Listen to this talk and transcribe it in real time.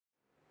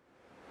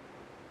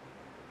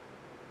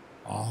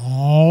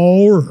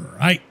All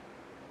right.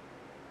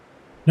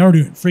 Now we're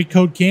doing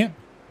freeCodeCamp,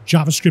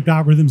 JavaScript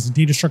algorithms and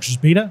data structures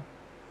beta.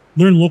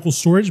 Learn local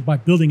storage by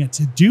building a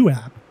Todo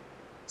App.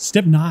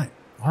 Step 9.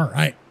 All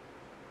right.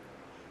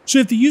 So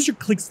if the user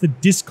clicks the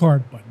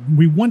discard button,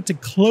 we want to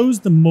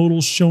close the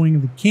modal showing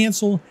the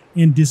cancel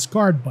and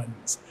discard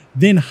buttons,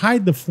 then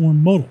hide the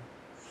form modal.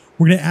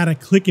 We're going to add a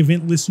click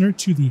event listener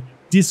to the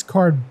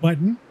discard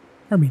button,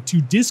 and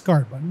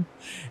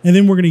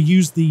then we're going to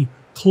use the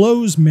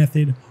close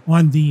method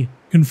on the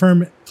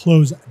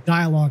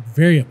confirmCloseDialog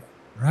variable,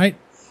 all right?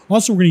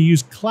 Also, we're going to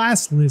use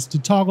classList to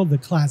toggle the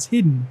class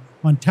hidden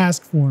on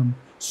taskForm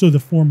so the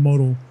form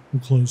modal will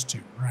close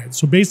too, all right?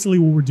 So basically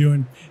what we're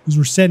doing is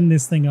we're setting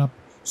this thing up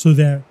so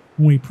that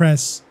when we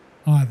press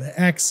the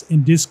X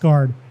and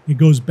discard, it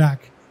goes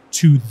back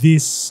to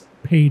this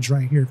page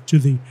right here, to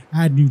the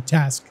add new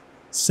task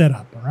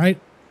setup, all right?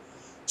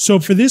 So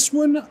for this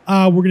one,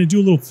 we're going to do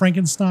a little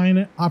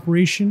Frankenstein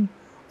operation.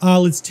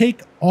 Let's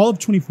take all of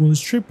 24. Let's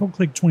triple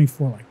click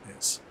 24 like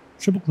this.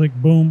 Triple click,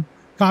 boom,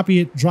 copy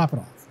it, drop it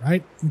off,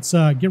 right? Let's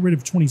get rid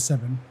of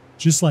 27,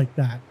 just like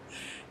that.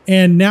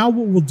 And now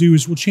what we'll do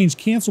is we'll change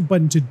cancel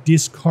button to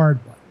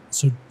discard button.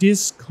 So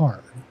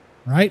discard,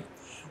 right?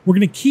 We're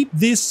going to keep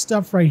this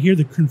stuff right here,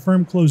 the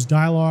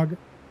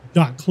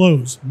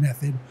confirmCloseDialog.close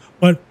method.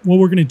 But what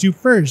we're going to do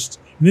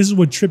first, and this is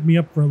what tripped me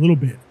up for a little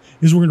bit,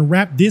 is we're going to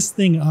wrap this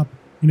thing up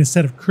in a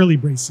set of curly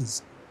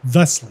braces,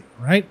 thusly,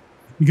 right?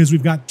 Because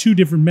we've got two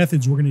different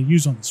methods we're going to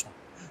use on this one.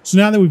 So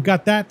now that we've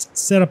got that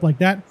set up like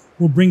that,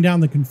 we'll bring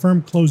down the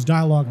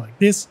confirmCloseDialog like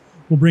this.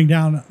 We'll bring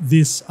down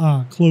this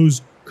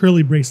close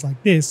curly brace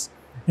like this.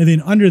 And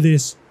then under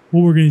this,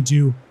 what we're going to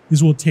do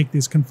is we'll take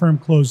this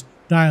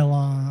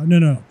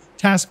confirmCloseDialog,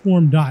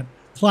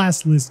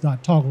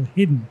 taskForm.classList.toggle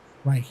hidden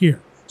right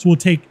here. So we'll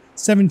take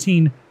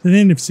 17 to the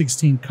end of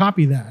 16,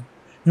 copy that,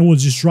 and we'll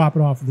just drop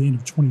it off at the end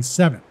of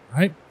 27,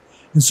 right?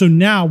 And so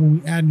now when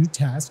we add new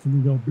task and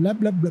we go blah,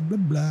 blah, blah, blah,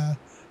 blah,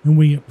 and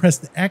we press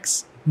the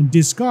X and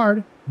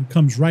discard, it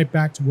comes right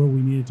back to where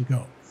we needed to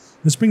go.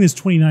 Let's bring this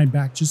 29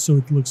 back just so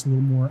it looks a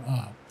little more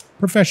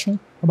professional.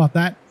 How about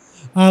that?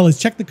 Let's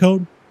check the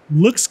code.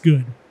 Looks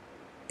good.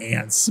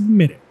 And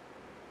submit it.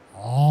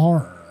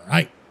 All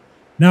right.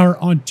 Now we're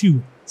on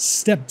to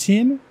step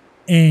 10,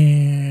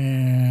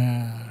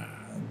 and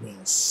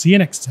we'll see you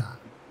next time.